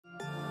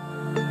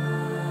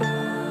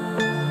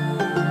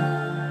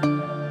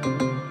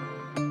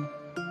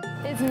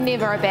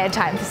never a bad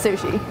time for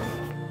sushi.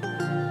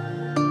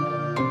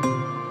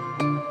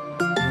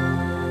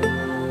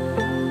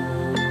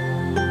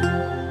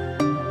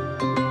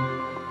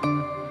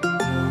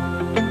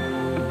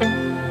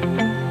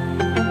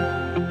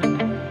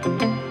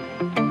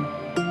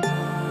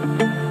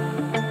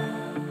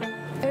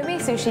 Umi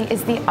Sushi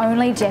is the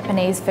only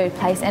Japanese food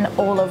place in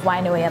all of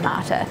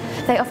Wainuiomata.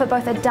 They offer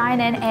both a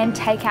dine-in and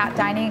take-out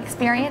dining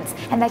experience,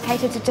 and they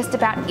cater to just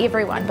about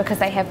everyone because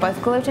they have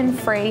both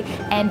gluten-free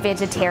and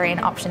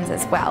vegetarian options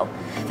as well.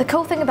 The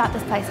cool thing about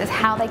this place is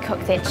how they cook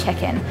their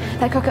chicken.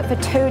 They cook it for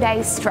 2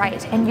 days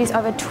straight and use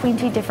over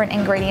 20 different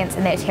ingredients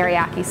in their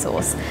teriyaki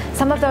sauce.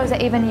 Some of those are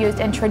even used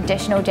in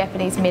traditional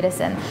Japanese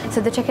medicine,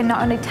 so the chicken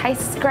not only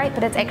tastes great,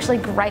 but it's actually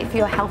great for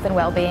your health and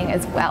well-being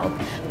as well.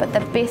 But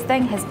the best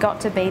thing has got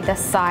to be the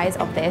size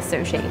of their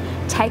sushi.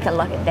 Take a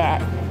look at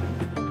that.